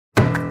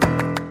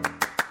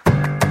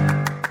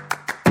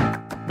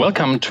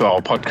Welcome to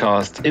our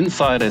podcast,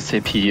 Inside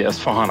SAP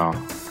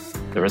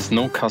S/4HANA. There is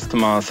no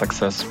customer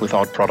success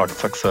without product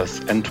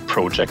success and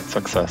project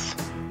success.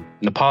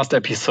 In the past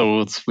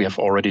episodes, we have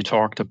already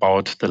talked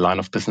about the line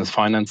of business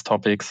finance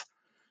topics,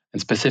 and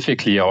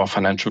specifically our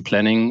financial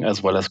planning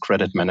as well as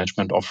credit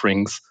management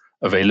offerings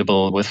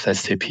available with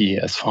SAP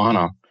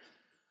S/4HANA.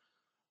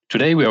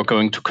 Today, we are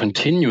going to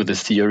continue the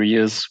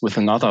series with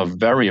another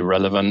very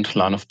relevant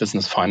line of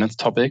business finance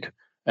topic,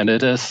 and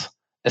it is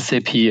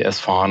SAP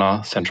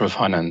S/4HANA Central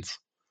Finance.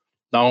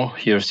 Now,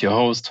 here's your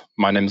host.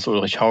 My name is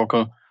Ulrich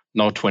Hauke,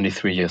 now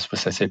 23 years with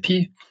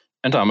SAP,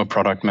 and I'm a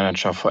product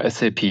manager for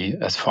SAP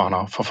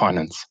S/4HANA for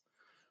Finance.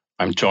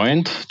 I'm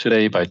joined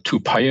today by two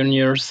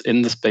pioneers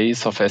in the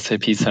space of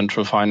SAP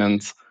Central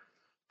Finance,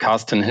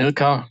 Carsten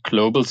Hilker,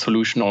 Global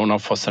Solution Owner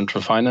for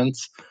Central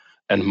Finance,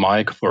 and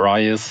Mike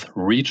Varias,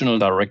 Regional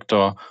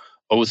Director,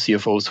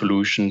 OCFO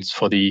Solutions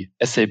for the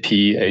SAP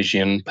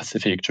Asian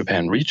Pacific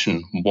Japan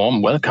region.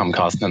 Warm welcome,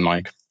 Carsten and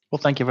Mike. Well,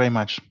 thank you very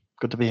much.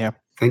 Good to be here.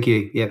 Thank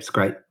you. Yeah, it's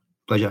great.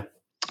 Pleasure.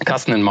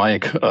 Carsten and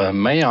Mike,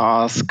 may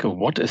I ask,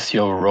 what is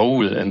your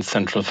role in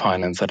Central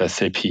Finance at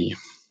SAP?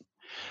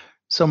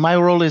 So my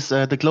role is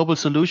the Global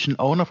Solution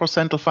Owner for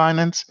Central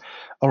Finance,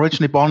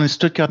 originally born in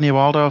Stuttgart near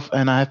Waldorf,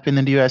 and I have been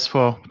in the US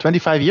for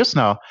 25 years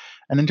now.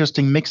 An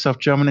interesting mix of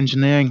German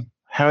engineering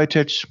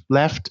heritage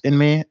left in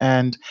me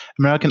and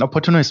American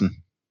opportunism.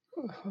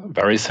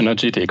 Very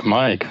synergetic.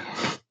 Mike.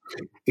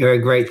 Yeah,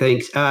 great.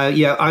 Thanks.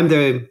 I'm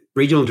the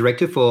Regional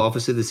Director for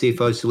Office of the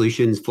CFO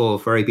Solutions for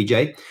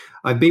APJ.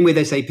 I've been with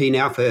SAP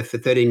now for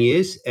 13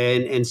 years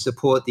and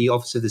support the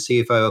Office of the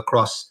CFO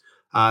across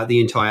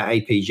the entire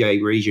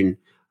APJ region.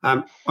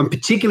 I'm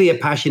particularly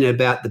passionate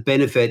about the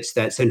benefits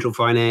that Central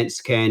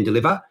Finance can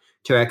deliver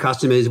to our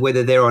customers,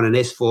 whether they're on an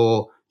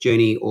S4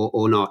 journey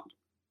or not.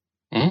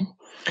 Mm-hmm.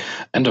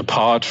 And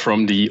apart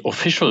from the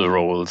official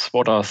roles,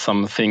 what are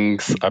some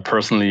things I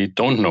personally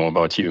don't know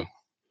about you?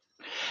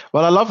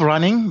 Well, I love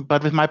running,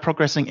 but with my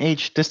progressing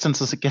age,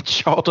 distances get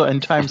shorter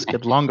and times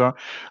get longer.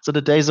 So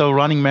the days of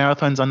running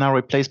marathons are now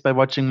replaced by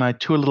watching my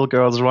two little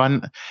girls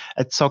run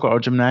at soccer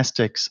or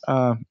gymnastics.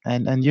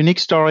 And unique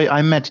story,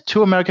 I met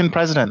two American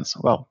presidents.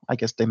 Well, I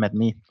guess they met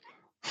me.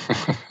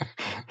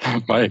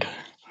 Mike.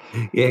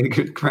 Yeah,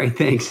 great.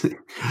 Thanks. Look,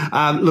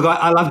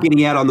 I love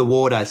getting out on the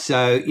water.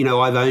 So,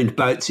 I've owned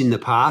boats in the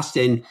past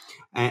and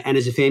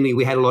as a family,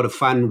 we had a lot of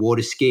fun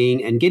water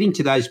skiing and getting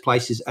to those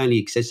places only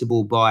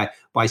accessible by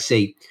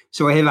sea.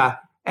 So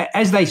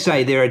as they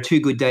say, there are two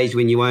good days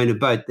when you own a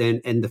boat,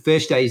 and the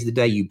first day is the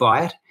day you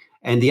buy it,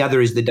 and the other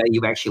is the day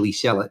you actually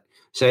sell it.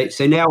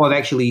 So now I've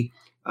actually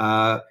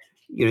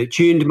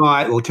turned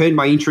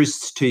my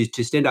interests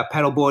to stand-up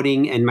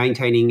paddleboarding and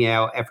maintaining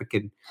our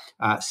African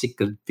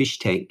cichlid fish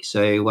tank.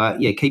 So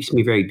it keeps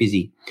me very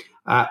busy.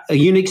 A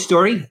unique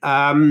story.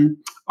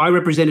 I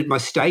represented my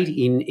state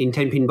in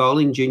 10-pin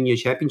bowling junior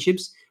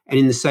championships, and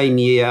in the same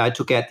year, I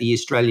took out the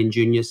Australian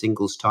junior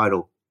singles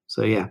title.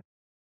 So, yeah.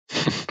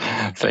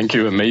 Thank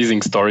you.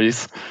 Amazing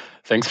stories.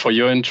 Thanks for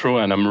your intro,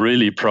 and I'm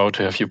really proud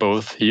to have you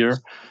both here.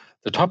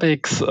 The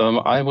topics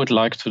I would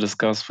like to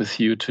discuss with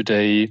you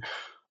today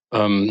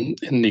in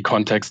the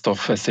context of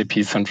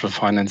SAP Central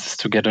Finance is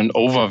to get an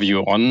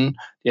overview on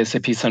the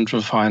SAP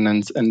Central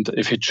Finance and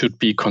if it should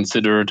be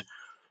considered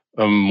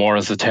more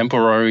as a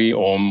temporary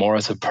or more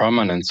as a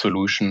permanent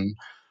solution.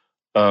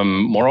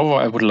 Moreover,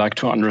 I would like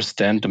to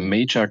understand the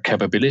major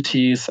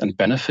capabilities and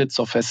benefits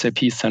of SAP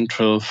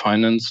Central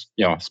Finance,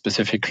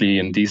 specifically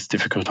in these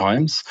difficult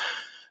times.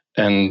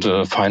 And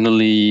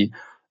finally,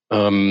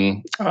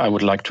 I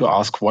would like to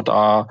ask what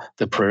are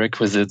the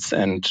prerequisites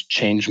and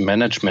change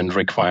management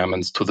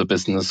requirements to the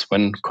business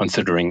when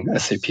considering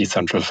SAP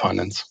Central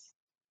Finance?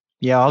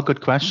 Yeah, all good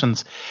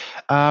questions.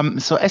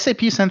 So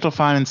SAP Central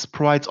Finance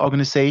provides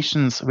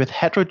organizations with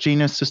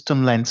heterogeneous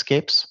system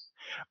landscapes,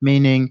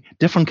 meaning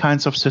different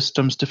kinds of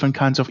systems, different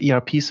kinds of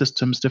ERP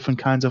systems, different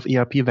kinds of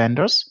ERP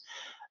vendors,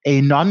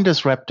 a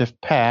non-disruptive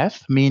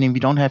path, meaning we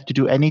don't have to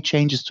do any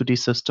changes to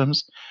these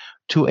systems,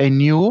 to a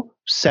new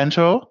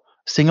central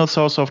single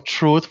source of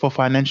truth for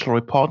financial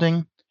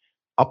reporting,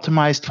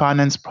 optimized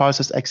finance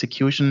process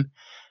execution,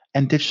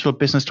 and digital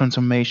business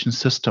transformation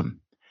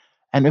system.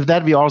 And with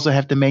that, we also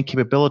have the main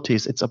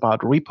capabilities. It's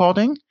about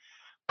reporting,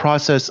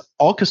 process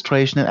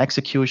orchestration and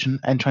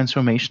execution, and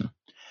transformation.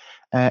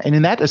 And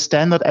in that, a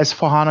standard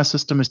S/4HANA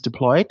system is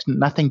deployed.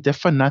 Nothing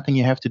different, nothing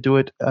you have to do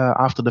it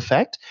after the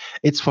fact.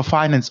 It's for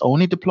finance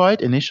only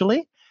deployed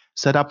initially,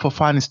 set up for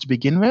finance to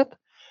begin with.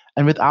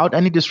 And without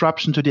any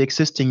disruption to the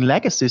existing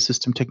legacy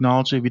system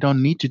technology, we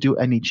don't need to do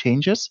any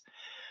changes.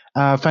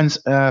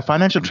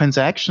 Financial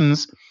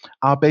transactions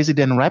are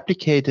basically then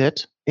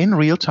replicated in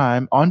real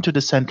time onto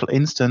the central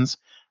instance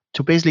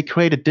to basically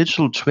create a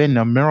digital twin,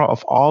 a mirror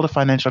of all the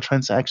financial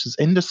transactions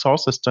in the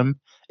source system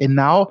in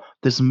now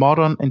this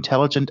modern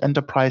intelligent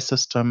enterprise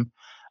system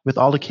with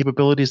all the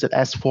capabilities that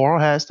S4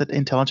 has, that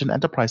intelligent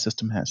enterprise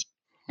system has.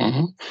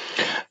 Mm-hmm.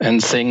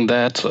 And saying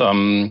that,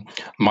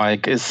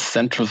 Mike, is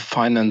Central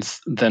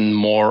Finance then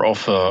more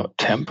of a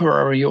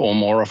temporary or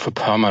more of a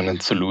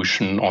permanent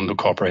solution on the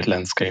corporate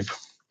landscape?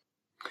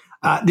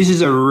 This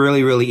is a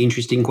really, really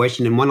interesting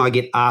question, and one I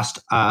get asked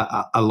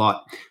a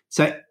lot.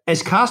 So,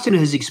 as Carsten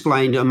has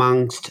explained,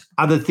 amongst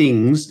other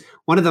things,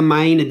 one of the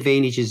main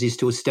advantages is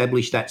to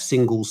establish that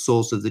single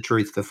source of the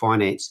truth for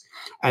finance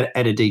at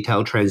a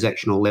detailed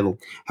transactional level.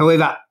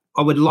 However,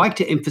 I would like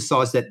to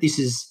emphasise that this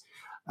is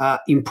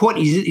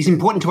important. It's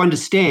important to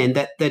understand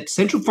that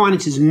central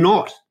finance is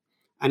not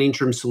an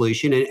interim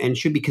solution and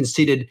should be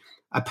considered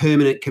a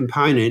permanent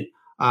component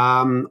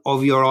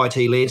of your IT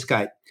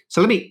landscape.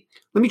 So let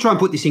me try and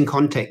put this in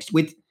context.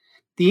 With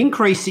the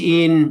increase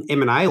in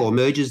M&A or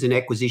mergers and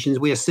acquisitions,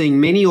 we are seeing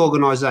many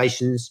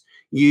organisations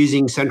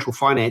using central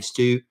finance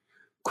to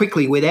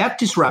quickly, without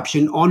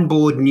disruption,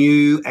 onboard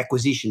new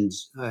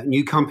acquisitions,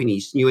 new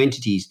companies, new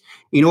entities,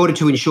 in order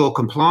to ensure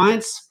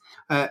compliance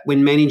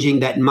when managing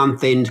that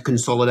month-end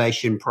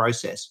consolidation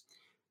process.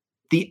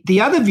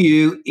 The other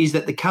view is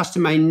that the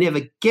customer may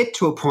never get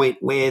to a point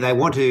where they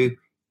want to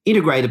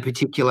integrate a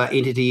particular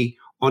entity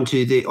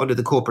onto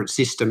the corporate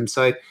system.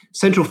 So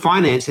central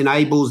finance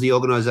enables the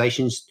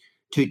organisations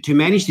to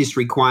manage this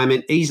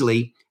requirement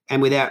easily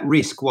and without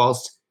risk,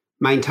 whilst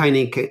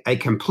maintaining a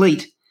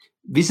complete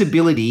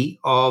visibility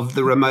of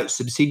the remote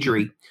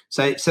subsidiary.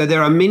 So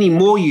there are many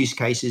more use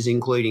cases,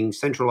 including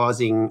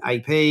centralising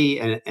AP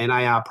and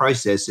AR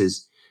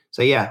processes.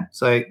 So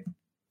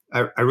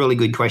a really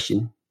good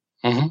question.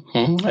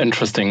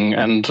 Interesting.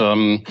 And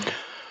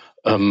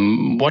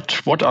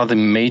what are the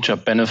major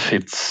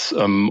benefits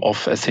of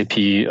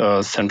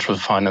SAP Central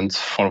Finance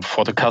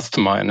for the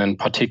customer, and in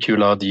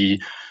particular the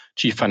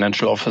chief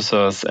financial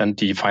officers and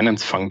the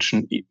finance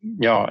function?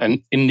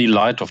 And in the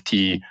light of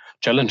the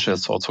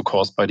challenges also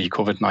caused by the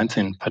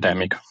COVID-19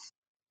 pandemic.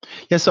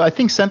 Yeah, so I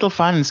think central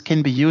finance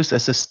can be used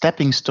as a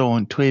stepping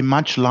stone to a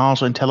much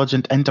larger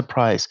intelligent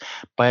enterprise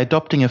by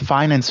adopting a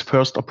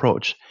finance-first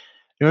approach.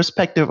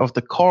 Irrespective of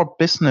the core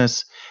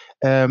business,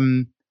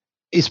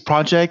 is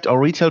project or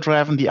retail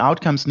driven, the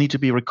outcomes need to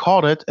be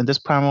recorded, and this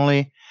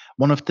primarily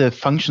one of the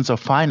functions of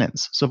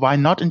finance. So why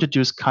not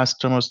introduce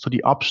customers to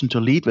the option to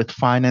lead with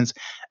finance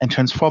and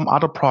transform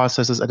other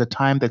processes at a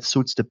time that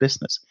suits the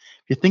business?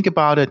 If you think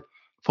about it,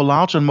 for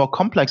larger and more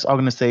complex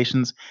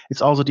organizations,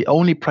 it's also the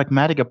only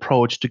pragmatic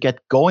approach to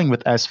get going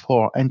with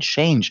S4 and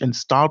change and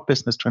start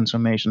business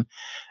transformation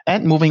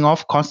and moving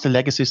off costly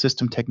legacy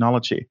system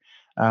technology.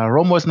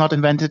 Rome was not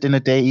invented in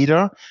a day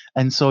either,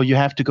 and so you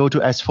have to go to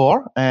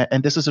S4,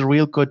 and this is a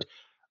real good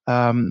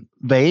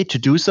way to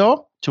do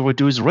so, to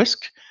reduce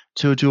risk,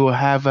 to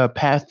have a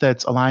path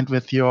that's aligned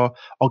with your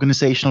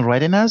organizational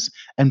readiness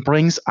and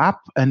brings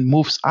up and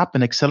moves up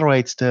and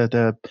accelerates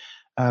the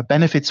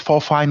benefits for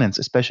finance,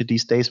 especially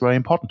these days, very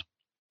important.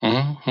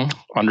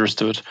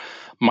 Understood.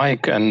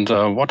 Mike, and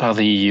what are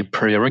the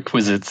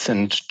prerequisites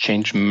and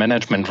change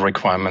management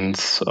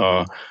requirements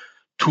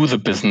to the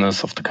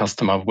business of the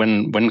customer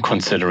when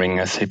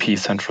considering SAP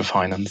Central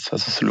Finance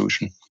as a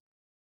solution?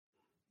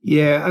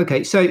 Yeah,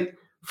 okay. So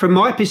from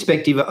my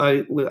perspective,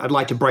 I'd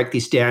like to break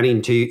this down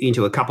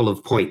into a couple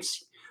of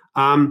points.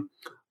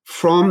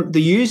 From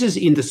the users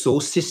in the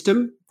source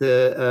system,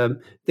 there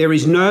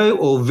is no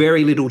or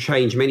very little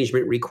change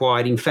management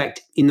required. In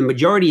fact, in the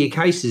majority of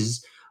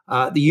cases,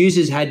 the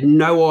users had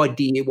no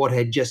idea what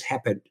had just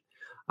happened.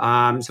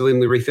 So when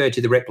we refer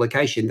to the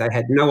replication, they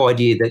had no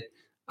idea that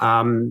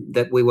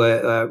we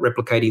were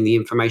replicating the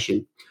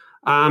information.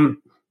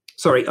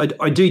 Sorry,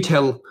 I do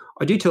tell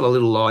a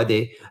little lie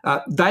there.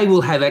 They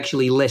will have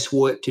actually less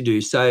work to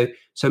do. So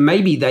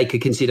maybe they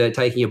could consider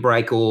taking a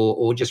break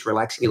or just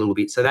relaxing a little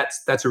bit. So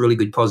that's a really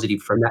good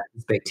positive from that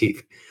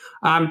perspective.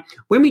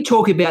 When we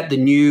talk about the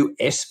new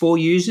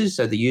S4 users,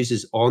 so the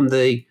users on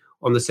the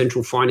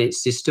central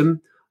finance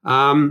system,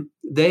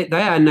 they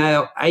are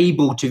now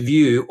able to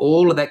view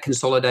all of that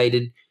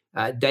consolidated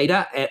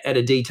data at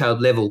a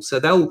detailed level. So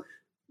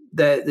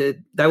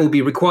they will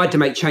be required to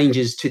make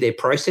changes to their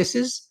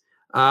processes,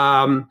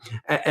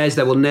 as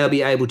they will now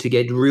be able to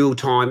get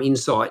real-time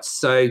insights.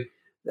 So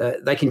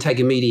they can take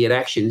immediate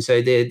action.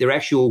 So their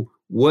actual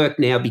work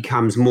now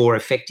becomes more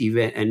effective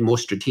and more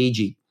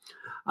strategic.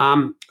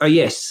 Oh,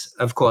 yes,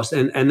 of course.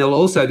 And they'll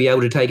also be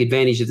able to take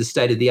advantage of the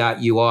state-of-the-art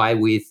UI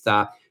with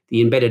the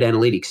embedded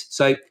analytics.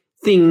 So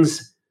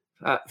things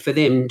for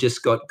them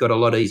just got a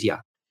lot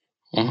easier.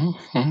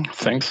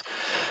 Thanks.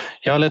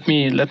 Yeah, let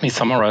me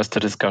summarize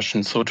the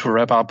discussion. So to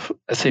wrap up,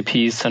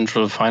 SAP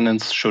Central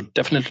Finance should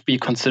definitely be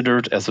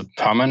considered as a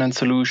permanent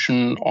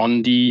solution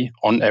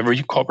on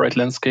every corporate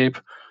landscape.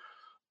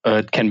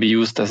 It can be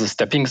used as a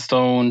stepping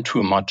stone to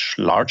a much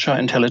larger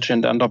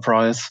intelligent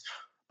enterprise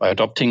by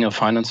adopting a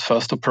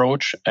finance-first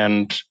approach.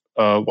 And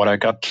what I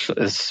got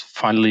is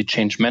finally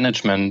change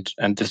management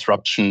and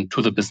disruption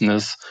to the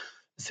business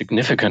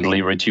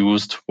significantly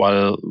reduced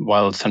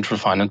while Central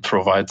Finance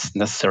provides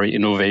necessary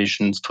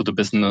innovations to the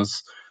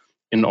business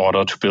in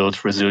order to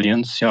build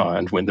resilience,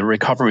 and win the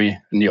recovery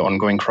in the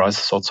ongoing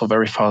crisis also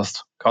very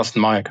fast.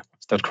 Carsten, Mike,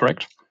 is that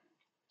correct?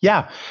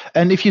 Yeah,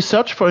 and if you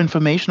search for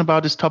information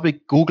about this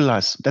topic, Google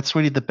us. That's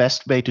really the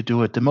best way to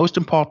do it. The most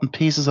important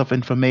pieces of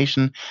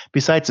information,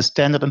 besides the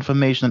standard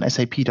information on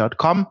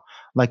sap.com,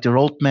 like the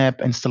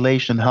roadmap,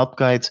 installation, and help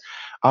guides,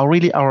 are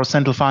really our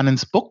Central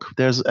Finance book.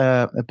 There's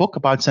a book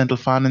about Central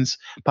Finance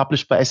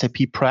published by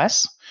SAP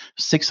Press,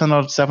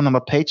 600,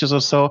 700 pages or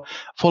so,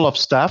 full of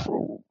stuff.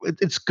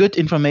 It's good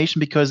information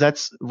because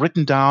that's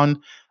written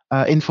down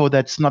info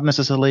that's not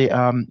necessarily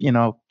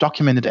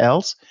documented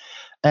else.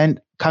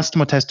 And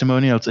customer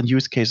testimonials and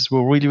use cases.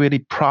 We're really, really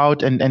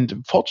proud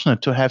and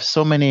fortunate to have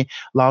so many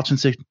large and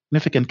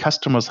significant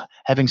customers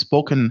having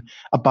spoken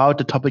about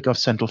the topic of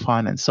Central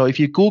Finance. So if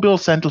you Google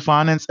Central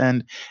Finance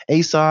and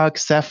ASAC,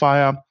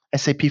 Sapphire,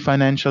 SAP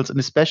Financials, and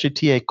especially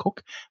TA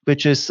Cook,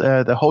 which is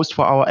the host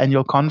for our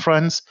annual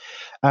conference,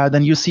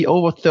 then you see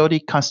over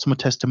 30 customer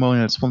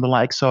testimonials from the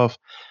likes of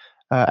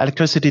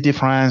Electricity de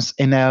France,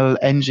 Enel,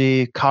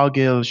 Engie,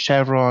 Cargill,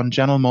 Chevron,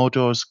 General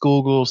Motors,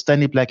 Google,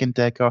 Stanley Black &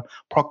 Decker,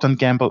 Procter &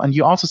 Gamble. And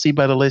you also see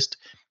by the list,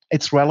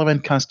 it's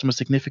relevant customers,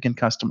 significant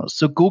customers.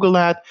 So Google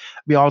that.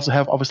 We also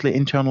have, obviously,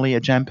 internally a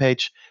jam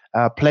page.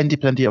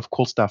 Plenty of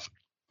cool stuff.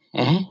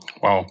 Mm-hmm.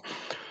 Wow.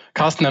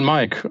 Carsten and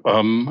Mike,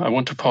 I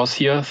want to pause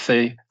here,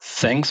 say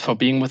thanks for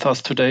being with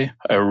us today.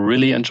 I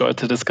really enjoyed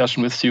the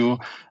discussion with you,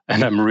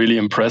 and I'm really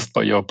impressed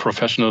by your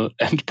professional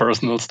and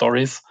personal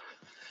stories.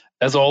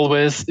 As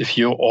always, if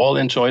you all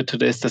enjoyed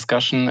today's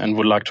discussion and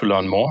would like to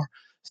learn more,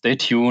 stay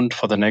tuned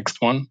for the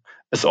next one.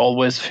 As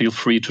always, feel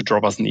free to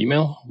drop us an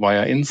email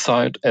via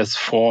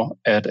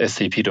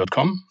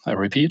insiders4@sap.com. I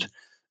repeat,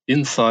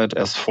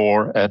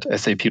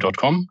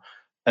 insiders4@sap.com,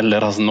 and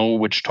let us know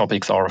which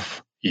topics are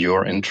of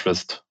your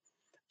interest.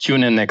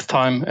 Tune in next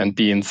time and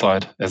be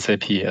inside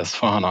SAP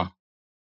S4HANA.